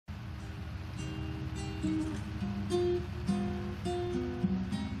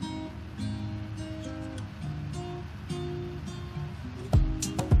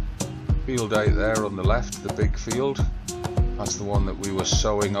Field out there on the left, the big field, that's the one that we were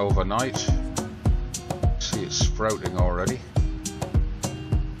sowing overnight. See it sprouting already.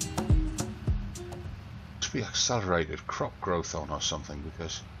 Must be accelerated crop growth on or something,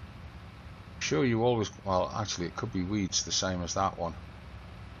 because I'm sure you always, well actually it could be weeds the same as that one.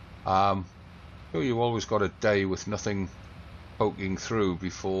 Sure you always got a day with nothing poking through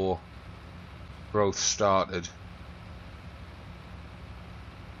before growth started.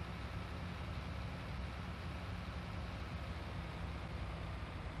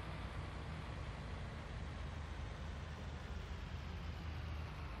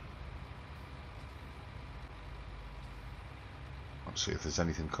 Let's see if there's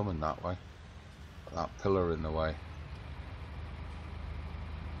anything coming that way. That pillar in the way.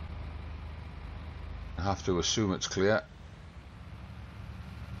 I have to assume it's clear.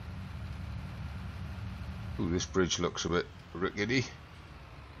 Ooh, this bridge looks a bit rickety.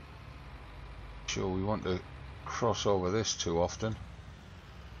 Sure we want to cross over this too often.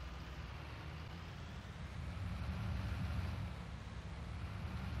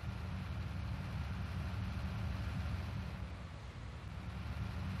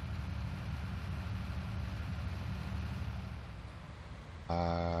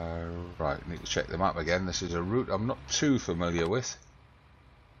 Right, need to check the map again. This is a route I'm not too familiar with.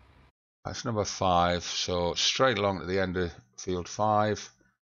 That's number 5, so straight along to the end of field 5.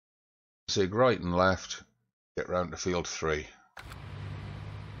 Zig right and left, get round to field 3.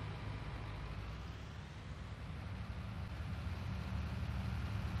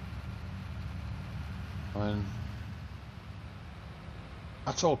 And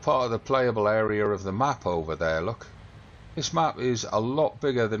that's all part of the playable area of the map over there, look. This map is a lot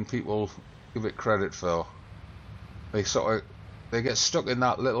bigger than people give it credit for. They get stuck in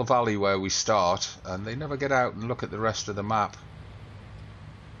that little valley where we start, and they never get out and look at the rest of the map.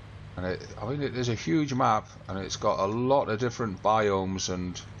 And I mean, it is a huge map, and it's got a lot of different biomes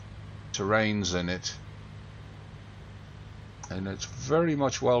and terrains in it, and it's very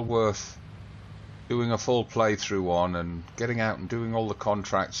much well worth doing a full playthrough on, and getting out and doing all the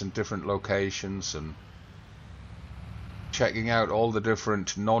contracts in different locations, and checking out all the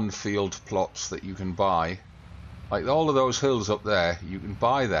different non-field plots that you can buy. Like all of those hills up there, you can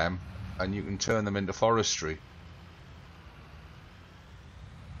buy them and you can turn them into forestry.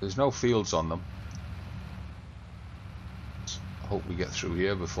 There's no fields on them. I hope we get through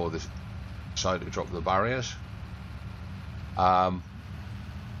here before they decide to drop the barriers. Yeah,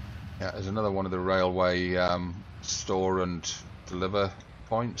 there's another one of the railway store and deliver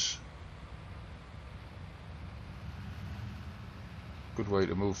points. Good way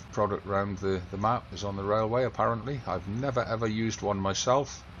to move product around the map is on the railway, apparently. I've never ever used one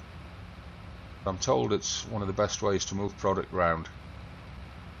myself, but I'm told it's one of the best ways to move product around.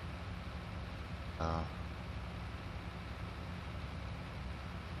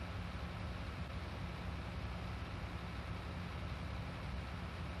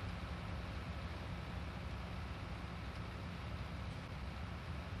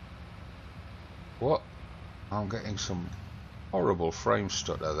 What? I'm getting some horrible frame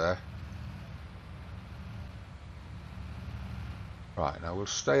stutter there. Right, now we'll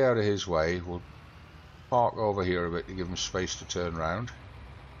stay out of his way. We'll park over here a bit to give him space to turn around.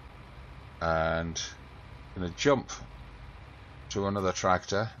 And I'm going to jump to another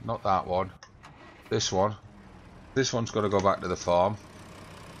tractor. Not that one. This one. This one's got to go back to the farm.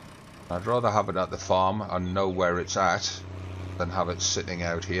 I'd rather have it at the farm and know where it's at than have it sitting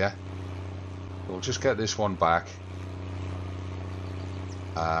out here. We'll just get this one back,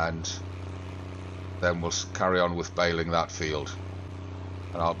 and then we'll carry on with baling that field.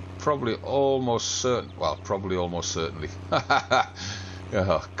 And I'll probably almost certainly,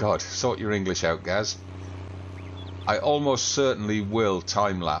 oh god, sort your English out, Gaz. I almost certainly will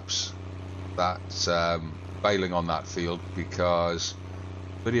time-lapse that baling on that field, because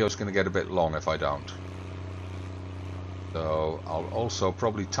the video's going to get a bit long if I don't. So I'll also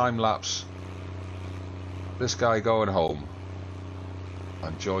probably time-lapse this guy going home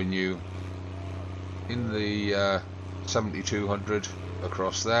and join you in the 7200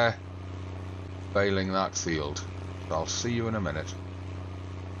 across there, baling that field. So I'll see you in a minute.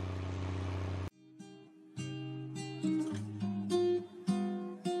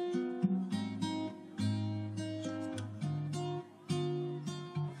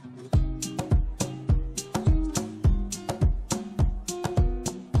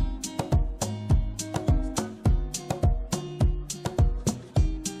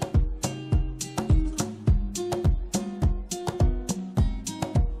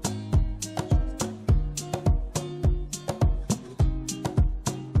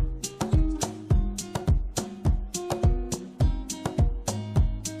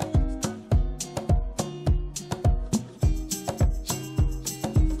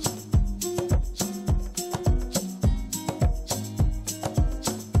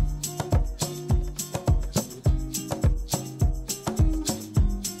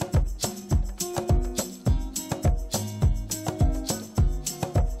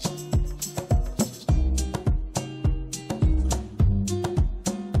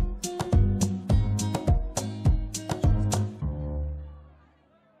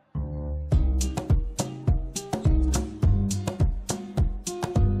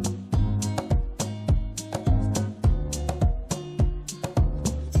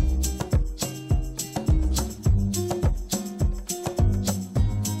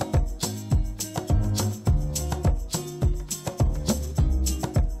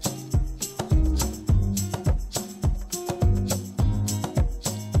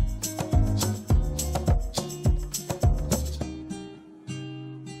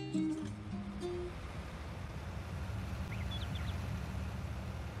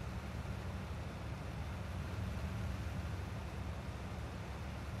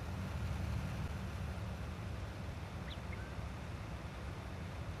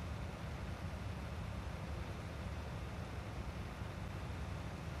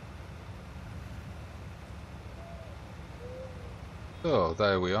 So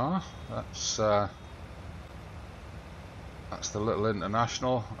there we are. That's the little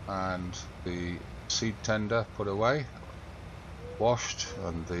International and the seed tender put away, washed,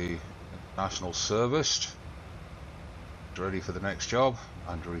 and the International serviced, ready for the next job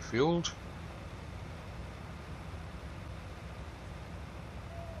and refueled.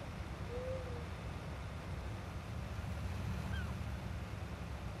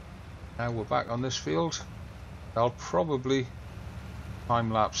 Now we're back on this field. I'll probably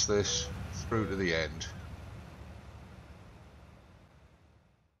time lapse this through to the end.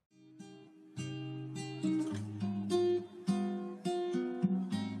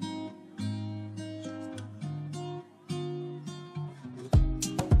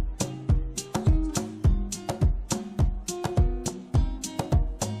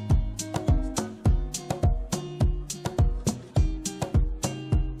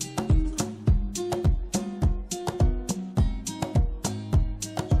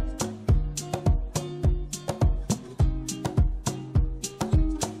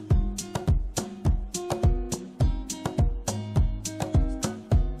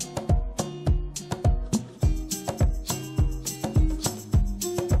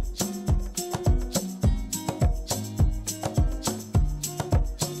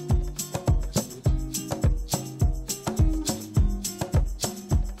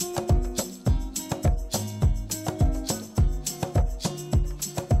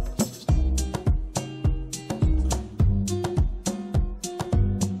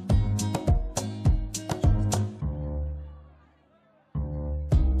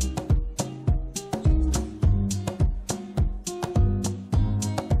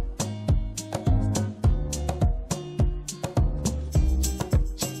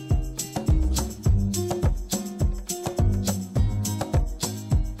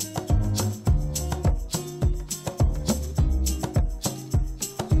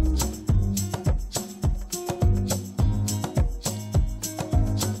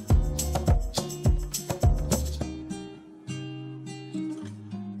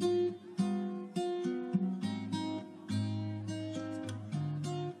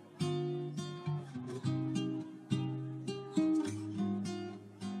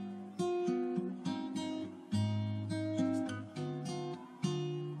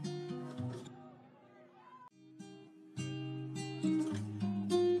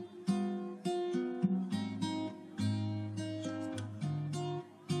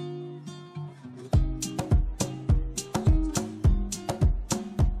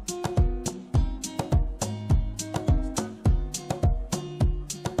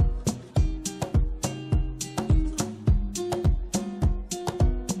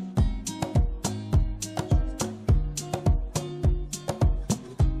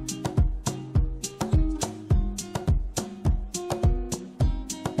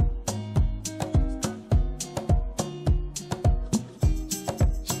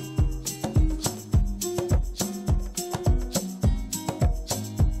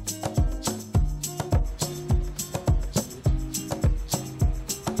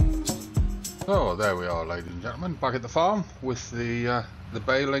 So there we are, ladies and gentlemen, back at the farm with the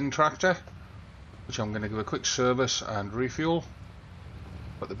baling tractor, which I'm going to give a quick service and refuel,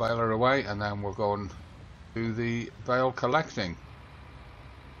 put the baler away, and then we'll go and do the bale collecting.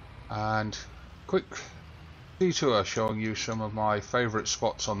 And quick detour showing you some of my favourite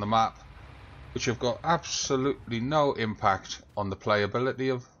spots on the map, which have got absolutely no impact on the playability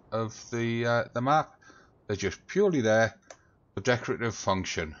of the map. They're just purely there for decorative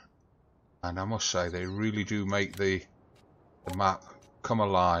function. And I must say, they really do make the map come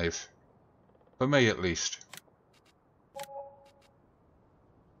alive. For me, at least.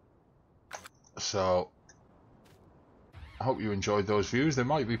 So, I hope you enjoyed those views. There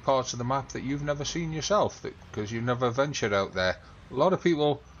might be parts of the map that you've never seen yourself, because you never ventured out there. A lot of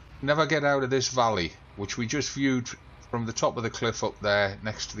people never get out of this valley, which we just viewed from the top of the cliff up there,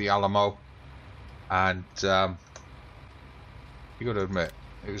 next to the Alamo. And, you got to admit,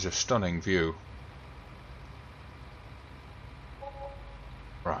 it was a stunning view.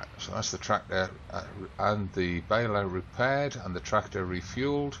 Right, so that's the tractor and the baler repaired and the tractor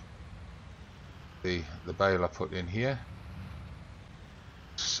refueled. The baler put in here.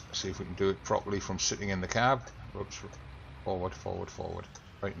 Let's see if we can do it properly from sitting in the cab. Oops, forward, forward, forward.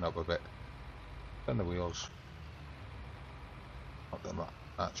 Straighten up a bit. Turn the wheels. Not done that.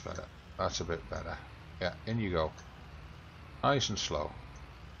 That's better. That's a bit better. Yeah, in you go. Nice and slow.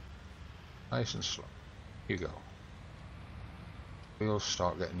 Nice and slow. Here you go. Wheels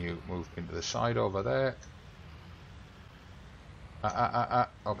start getting you moved into the side over there.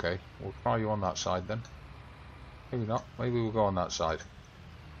 Okay, we'll try you on that side then. Maybe not. Maybe we'll go on that side.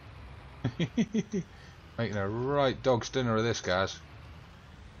 Making a right dog's dinner of this, guys.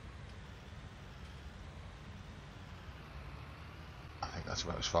 I think that's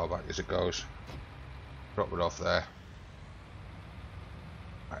about as far back as it goes. Drop it off there.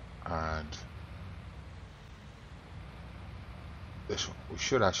 Right, and this one, we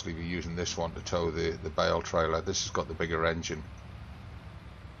should actually be using this one to tow the bale trailer. This has got the bigger engine,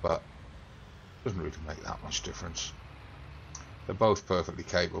 but doesn't really make that much difference. They're both perfectly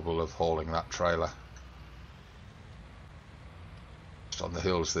capable of hauling that trailer. Just on the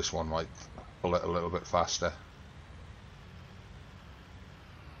hills, this one might pull it a little bit faster.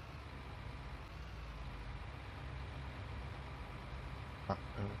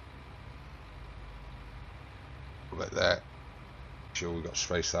 Pull it there. Sure, we got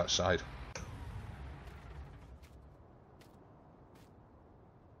space that side.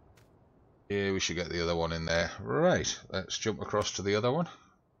 Yeah, we should get the other one in there. Right, let's jump across to the other one.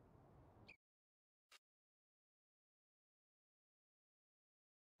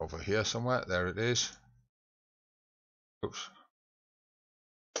 Over here somewhere, there it is. Oops.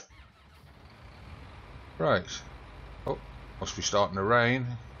 Right. Oh, must be starting to rain.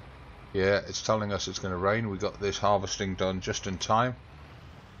 Yeah, it's telling us it's going to rain. We got this harvesting done just in time.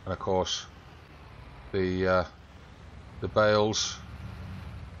 And of course, the bales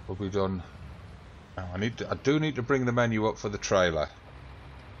will be done. Now, I do need to bring the menu up for the trailer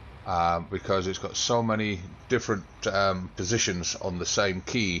because it's got so many different positions on the same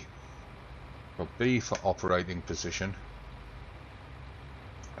key. So B for operating position,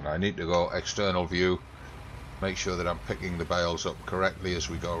 and I need to go external view, make sure that I'm picking the bales up correctly as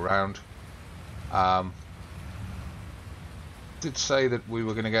we go around. Did say that we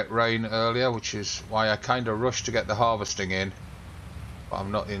were going to get rain earlier, which is why I kind of rushed to get the harvesting in. But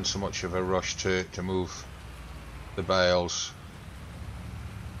I'm not in so much of a rush to move the bales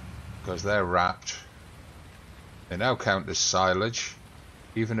because they're wrapped. They now count as silage,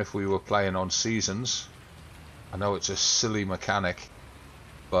 even if we were playing on seasons. I know it's a silly mechanic,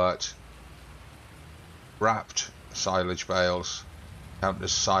 but wrapped silage bales count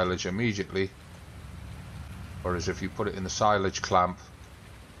as silage immediately, whereas if you put it in the silage clamp,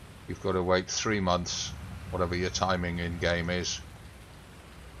 you've got to wait 3 months, whatever your timing in game is,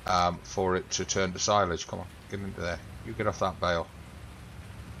 for it to turn to silage. Come on, get into there. You get off that bale.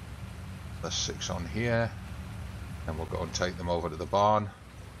 There's 6 on here, and we'll go and take them over to the barn.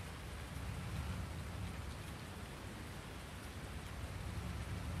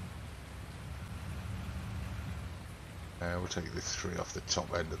 We'll take the 3 off the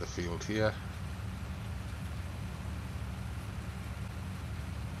top end of the field here.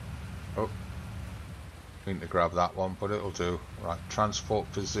 Oh, need to grab that one, but it'll do. Right,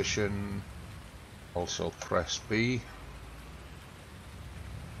 transport position. Also press B.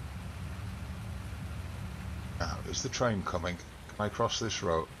 Now, is the train coming? Can I cross this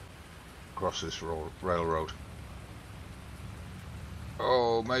road? Cross this railroad?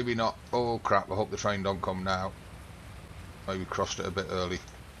 Oh, maybe not. Oh crap! I hope the train don't come now. Maybe crossed it a bit early.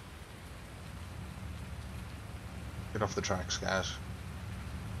 Get off the tracks, guys.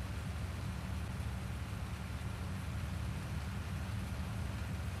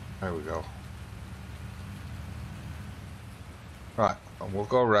 There we go. Right, and we'll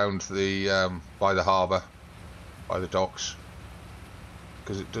go around the by the harbour, by the docks,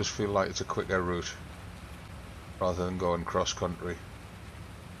 because it does feel like it's a quicker route rather than going cross country.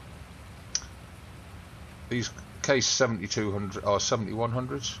 These Case 7200 or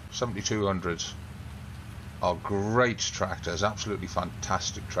 7100s, 7200s are great tractors, absolutely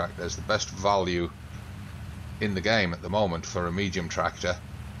fantastic tractors. The best value in the game at the moment for a medium tractor.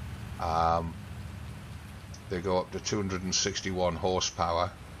 They go up to 261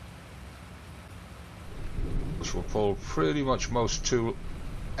 horsepower, which will pull pretty much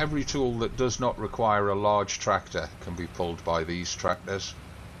every tool that does not require a large tractor can be pulled by these tractors.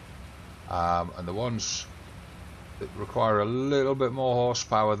 And the ones that require a little bit more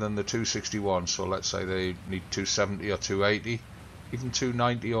horsepower than the 261, so let's say they need 270 or 280, even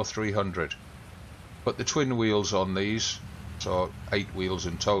 290 or 300. Put the twin wheels on these, so 8 wheels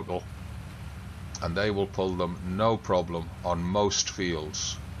in total, and they will pull them no problem on most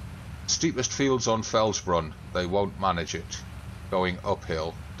fields. Steepest fields on Fellsbrunn, they won't manage it going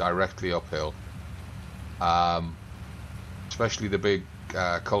uphill, directly uphill, especially the big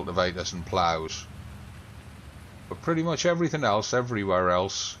cultivators and plows. But pretty much everything else, everywhere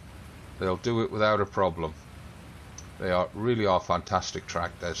else, they'll do it without a problem. They really are fantastic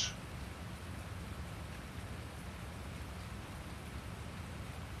tractors.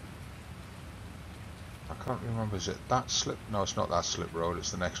 I can't remember, is it that slip? No, it's not that slip road,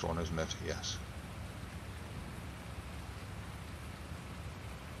 it's the next one, isn't it? Yes.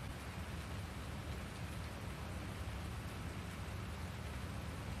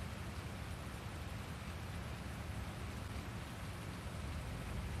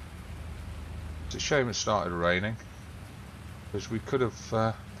 It's a shame it started raining, because we could have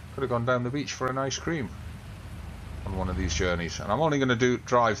gone down the beach for an ice cream on one of these journeys. And I'm only going to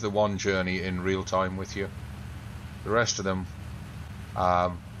drive the one journey in real time with you. The rest of them,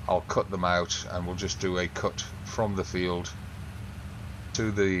 I'll cut them out, and we'll just do a cut from the field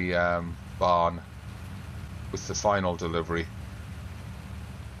to the barn with the final delivery.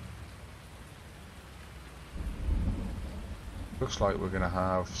 Looks like we're going to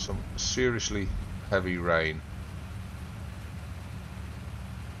have some seriously heavy rain.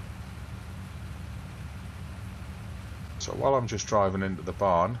 So while I'm just driving into the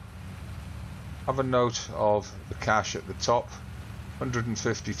barn, have a note of the cash at the top,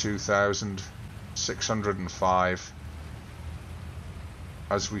 152,605.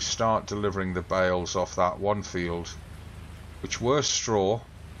 As we start delivering the bales off that one field, which were straw,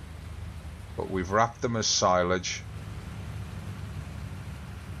 but we've wrapped them as silage,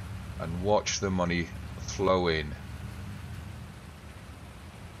 and watch the money flow in.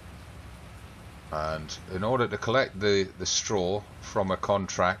 And in order to collect the straw from a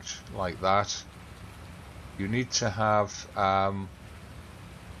contract like that, you need to have a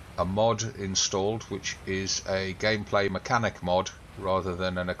mod installed, which is a gameplay mechanic mod rather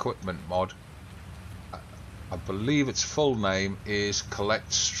than an equipment mod. I believe its full name is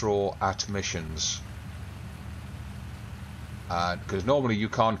Collect Straw at Missions. Because normally you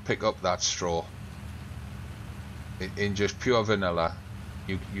can't pick up that straw in just pure vanilla.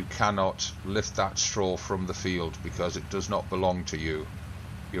 You cannot lift that straw from the field because it does not belong to you.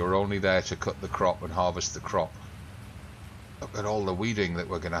 You're only there to cut the crop and harvest the crop. Look at all the weeding that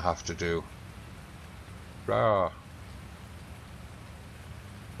we're going to have to do. Rah.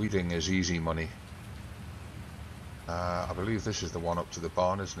 Weeding is easy money. I believe this is the one up to the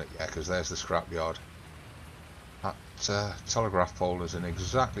barn, isn't it? Yeah, because there's the scrapyard. That telegraph pole is in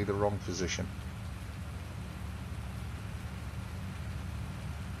exactly the wrong position.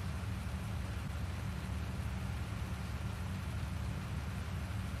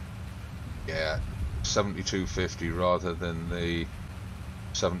 Yeah, 7250 rather than the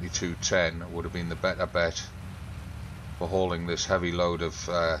 7210 would have been the better bet for hauling this heavy load of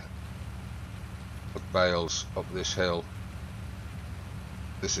bales up this hill.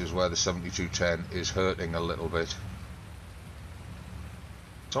 This is where the 7210 is hurting a little bit.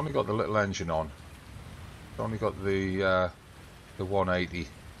 It's only got the little engine on. It's only got the 180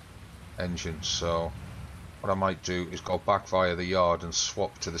 engine, so what I might do is go back via the yard and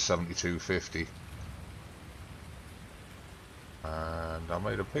swap to the 7250. And I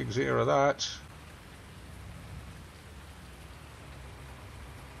made a pig's ear of that.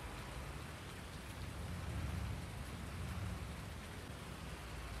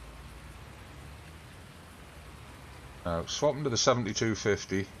 Now, swapping to the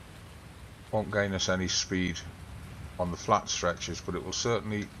 7250 won't gain us any speed on the flat stretches, but it will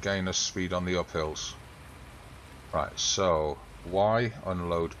certainly gain us speed on the uphills. Right, so Y,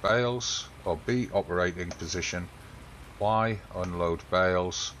 unload bales, or B, operating position, Y, unload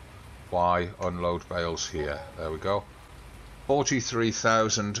bales, Y, unload bales here. There we go.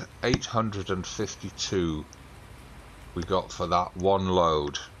 43,852 we got for that one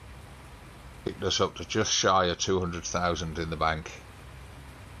load. Picked us up to just shy of 200,000 in the bank.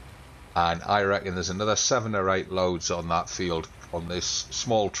 And I reckon there's another 7 or 8 loads on that field on this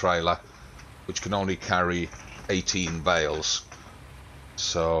small trailer, which can only carry 18 bales.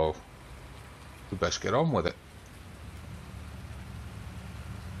 So we best get on with it.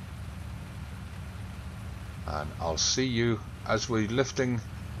 And I'll see you as we're lifting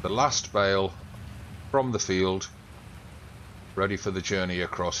the last bale from the field, ready for the journey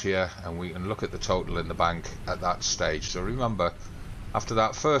across here, and we can look at the total in the bank at that stage. So remember, after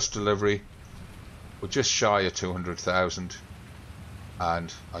that first delivery, we're just shy of 200,000,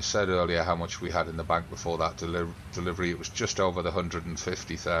 and I said earlier how much we had in the bank before that delivery. It was just over the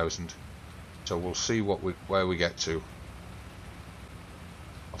 150,000. So we'll see where we get to.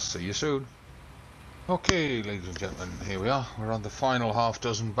 I'll see you soon. Okay, ladies and gentlemen, here we are. We're on the final half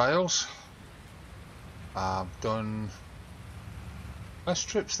dozen bales. I've done less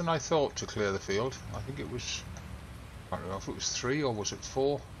trips than I thought to clear the field. I think it was, I don't know if it was 3 or was it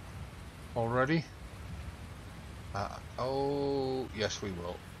 4 already. Oh yes, we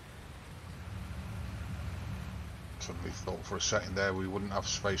will. Suddenly thought for a second there we wouldn't have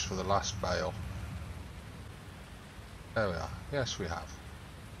space for the last bale. There we are. Yes, we have.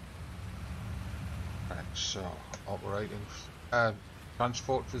 Right, so operating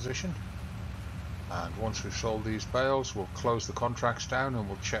transport position. And once we've sold these bales, we'll close the contracts down and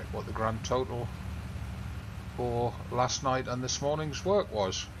we'll check what the grand total for last night and this morning's work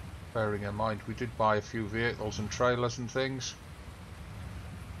was. Bearing in mind we did buy a few vehicles and trailers and things,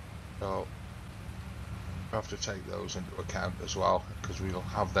 so we have to take those into account as well, because we'll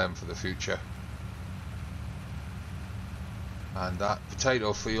have them for the future. And that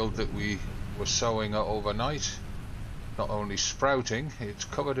potato field that we were sowing overnight, not only sprouting, it's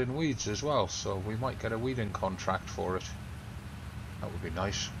covered in weeds as well, so we might get a weeding contract for it. That would be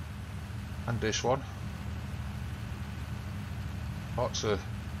nice. And this one, lots of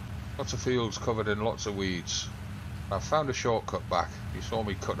fields covered in lots of weeds. I've found a shortcut back. You saw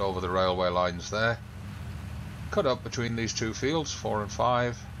me cut over the railway lines there. Cut up between these two fields, 4 and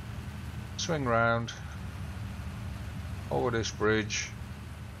 5. Swing round over this bridge.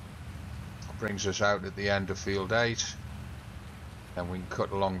 Brings us out at the end of field 8. And we can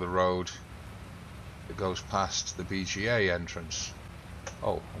cut along the road that goes past the BGA entrance.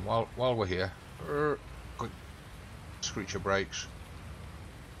 Oh, and while we're here, quick screecher brakes.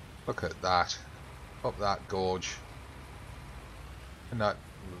 Look at that, up that gorge. Isn't that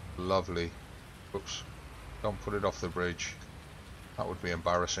lovely? Oops, don't put it off the bridge. That would be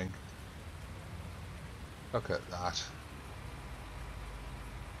embarrassing. Look at that.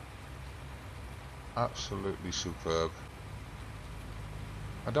 Absolutely superb.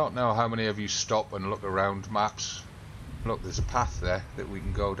 I don't know how many of you stop and look around maps. Look, there's a path there that we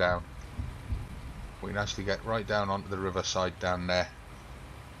can go down. We can actually get right down onto the riverside down there.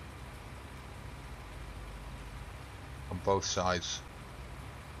 On both sides.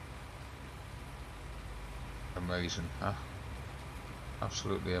 Amazing, huh?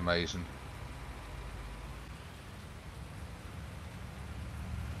 Absolutely amazing.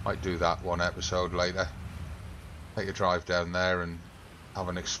 Might do that one episode later. Take a drive down there and have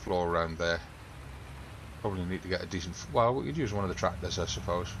an explore around there. Probably need to get a decent... Well, we could use one of the tractors, I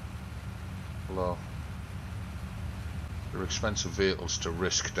suppose. Although they're expensive vehicles to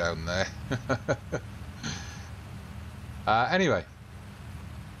risk down there. Anyway,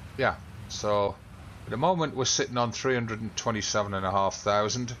 yeah, so at the moment we're sitting on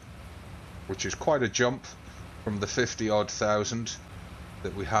 327,500, which is quite a jump from the 50 odd thousand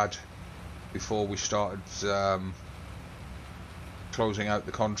that we had before we started closing out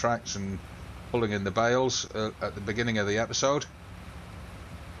the contracts and pulling in the bales at the beginning of the episode.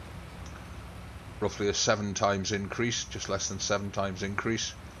 Roughly a 7 times increase, just less than 7 times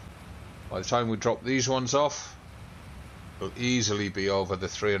increase. By the time we drop these ones off, will easily be over the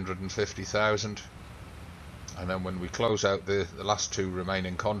 350,000, and then when we close out the last 2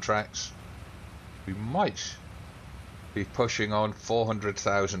 remaining contracts, we might be pushing on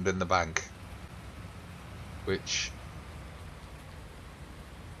 400,000 in the bank, which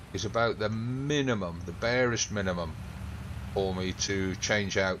is about the minimum, the barest minimum for me to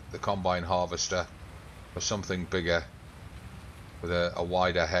change out the combine harvester for something bigger with a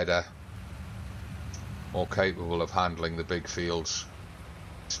wider header, more capable of handling the big fields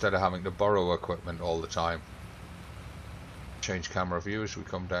instead of having to borrow equipment all the time. Change camera view as we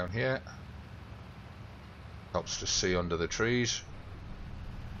come down here. Helps to see under the trees.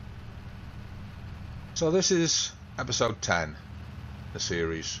 So this is episode 10, the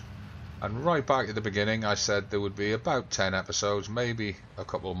series, and right back at the beginning I said there would be about 10 episodes, maybe a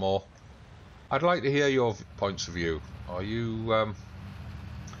couple more. I'd like to hear your points of view. Are you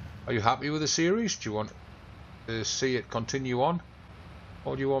happy with the series? Do you want to see it continue on,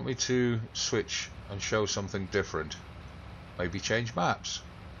 or do you want me to switch and show something different? Maybe change maps,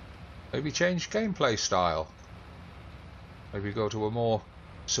 maybe change gameplay style, maybe go to a more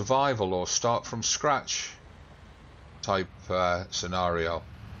survival or start from scratch type scenario.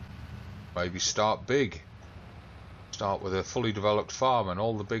 Maybe start big, start with a fully developed farm and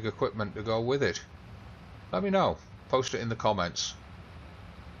all the big equipment to go with it. Let me know, post it in the comments.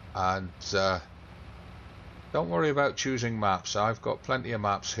 And don't worry about choosing maps. I've got plenty of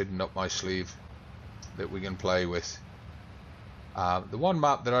maps hidden up my sleeve that we can play with. The one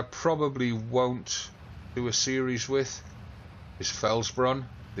map that I probably won't do a series with is Fellsbrunn,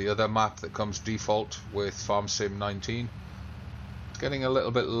 the other map that comes default with Farm Sim 19. It's getting a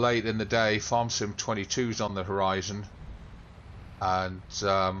little bit late in the day. Farm Sim 22 is on the horizon, and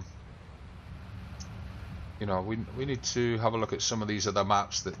you know, we need to have a look at some of these other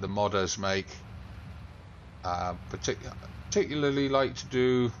maps that the modders make. Particularly like to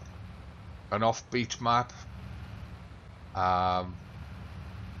do an offbeat map.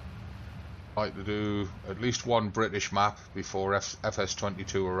 I'd like to do at least one British map before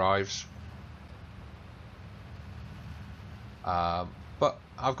FS22 arrives. But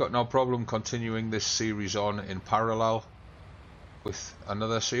I've got no problem continuing this series on in parallel with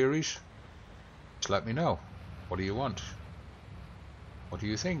another series. Just let me know. What do you want? What do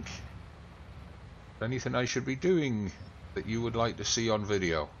you think? Anything I should be doing that you would like to see on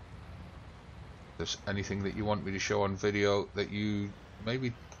video? If there's anything that you want me to show on video that you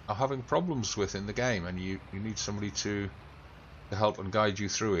maybe are having problems with in the game and you need somebody to help and guide you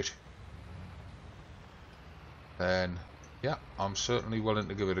through it, then yeah, I'm certainly willing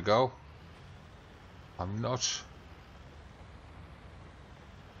to give it a go. I'm not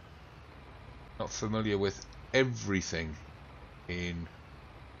familiar with everything in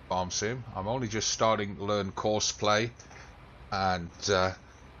Farm Sim. I'm only just starting to learn course play, and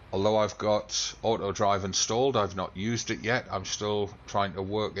although I've got auto drive installed, I've not used it yet. I'm still trying to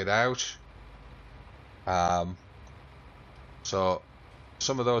work it out. So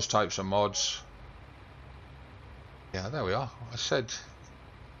some of those types of mods, yeah, there we are. I said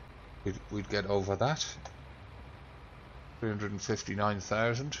we'd get over that.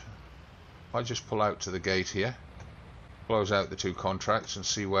 359,000. I just pull out to the gate here, close out the two contracts and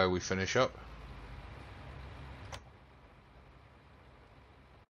see where we finish up.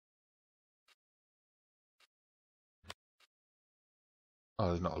 Oh,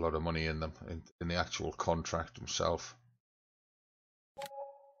 there's not a lot of money in them, in the actual contract himself.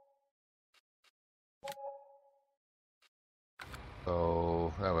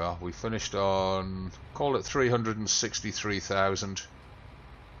 So there we are. We finished on, call it 363,000.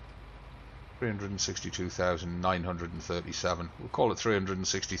 362,937. We'll call it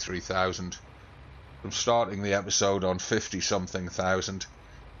 363,000. From starting the episode on 50-something thousand.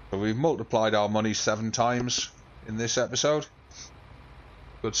 So we've multiplied our money 7 times in this episode.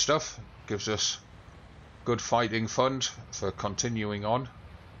 Good stuff. Gives us good fighting fund for continuing on,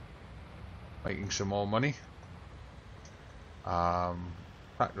 making some more money.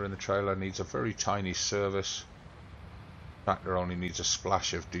 Tractor in the trailer needs a very tiny service. Tractor only needs a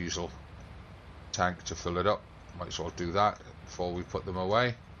splash of diesel tank to fill it up. Might as well do that before we put them away.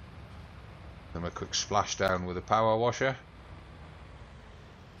 Give them a quick splash down with a power washer.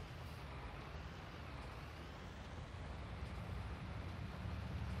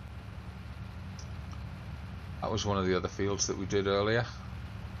 That was one of the other fields that we did earlier.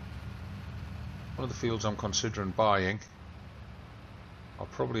 One of the fields I'm considering buying. I'll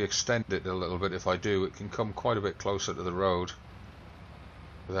probably extend it a little bit if I do. It can come quite a bit closer to the road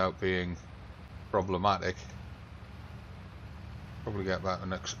without being problematic. Probably get about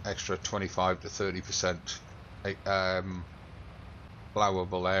an extra 25 to 30%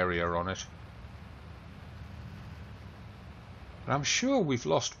 plowable area on it. And I'm sure we've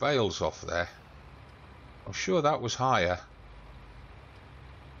lost bales off there. I'm sure that was higher.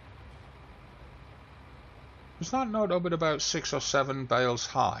 Was that not up at about 6 or 7 bales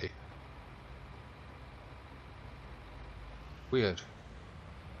high? Weird.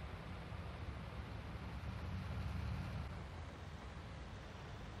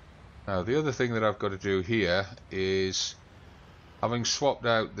 Now the other thing that I've got to do here is, having swapped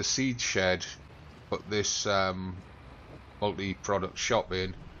out the seed shed, put this multi-product shop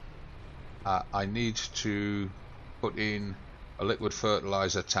in, I need to put in a liquid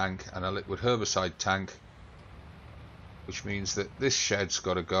fertilizer tank and a liquid herbicide tank, which means that this shed's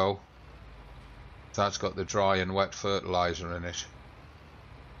got to go. That's got the dry and wet fertilizer in it.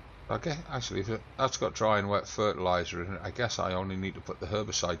 Okay, actually, if that's got dry and wet fertilizer in it, I guess I only need to put the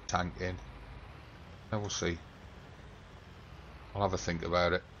herbicide tank in. And we'll see. I'll have a think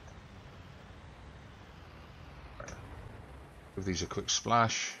about it. Give these a quick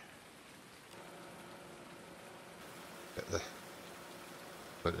splash. Get the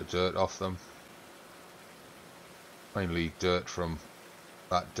bit of dirt off them. Mainly dirt from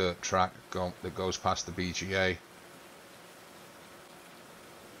that dirt track that goes past the BGA.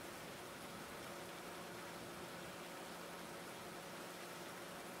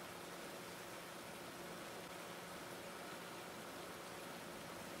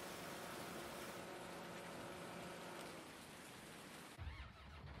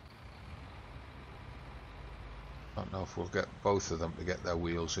 I don't know if we'll get both of them to get their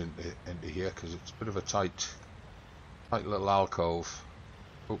wheels into here, because it's a bit of a tight little alcove.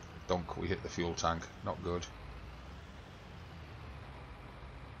 Oh, donk, we hit the fuel tank. Not good.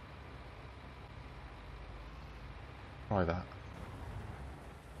 Try that.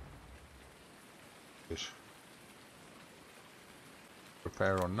 Just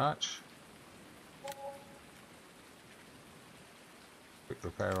repair on that. Quick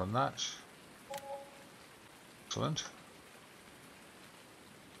repair on that. Excellent.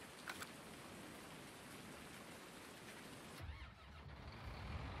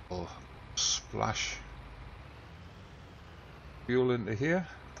 We'll splash fuel into here.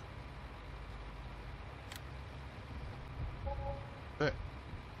 Okay.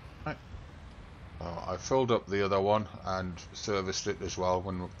 Right. Oh, I filled up the other one and serviced it as well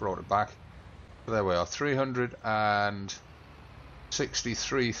when we brought it back. So there we are,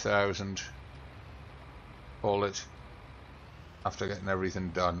 363,000, call it, after getting everything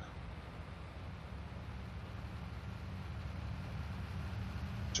done.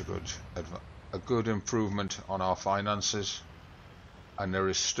 It's a good improvement on our finances, and there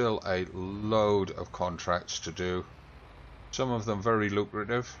is still a load of contracts to do, some of them very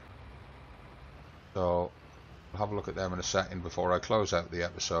lucrative, so I'll have a look at them in a second before I close out the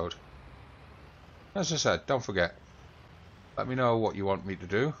episode. As I said, don't forget, let me know what you want me to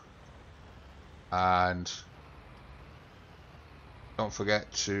do, and don't forget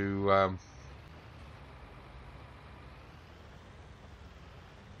to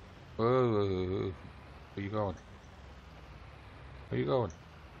where are you going? Where are you going?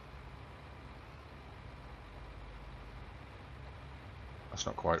 That's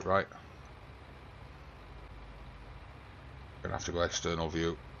not quite right. Gonna have to go external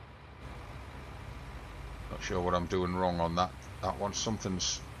view. Not sure what I'm doing wrong on that one.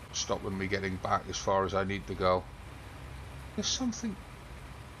 Something's stopping me getting back as far as I need to go. There's something.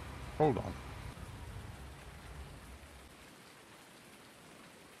 Hold on.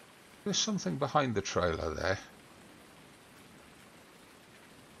 There's something behind the trailer there.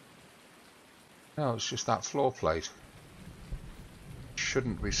 No, it's just that floor plate.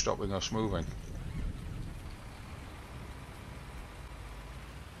 Shouldn't be stopping us moving.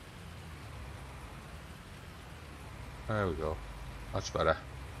 There we go. That's better.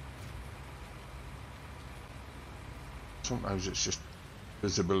 Sometimes it's just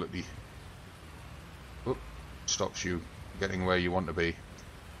visibility. Oop, stops you getting where you want to be.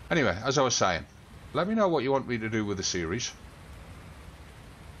 Anyway, as I was saying, let me know what you want me to do with the series.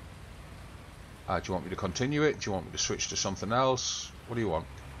 Do you want me to continue it? Do you want me to switch to something else? What do you want?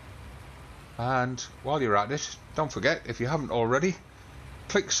 And while you're at it, don't forget, if you haven't already,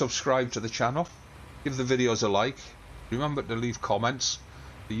 click subscribe to the channel. Give the videos a like. Remember to leave comments.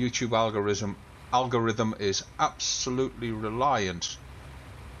 The YouTube algorithm is absolutely reliant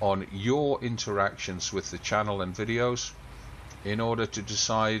on your interactions with the channel and videos in order to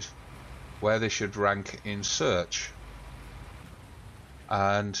decide where they should rank in search.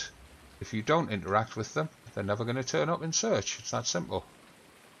 And if you don't interact with them, they're never going to turn up in search. It's that simple.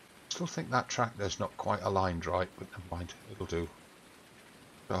 Still think that tractor's not quite aligned right, but never mind, it'll do.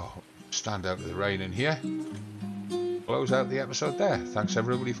 So, stand out of the rain in here. Close out the episode there. Thanks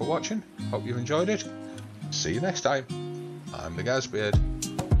everybody for watching. Hope you've enjoyed it. See you next time. I'm the Gazbeard.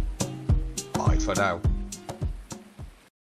 Bye for now.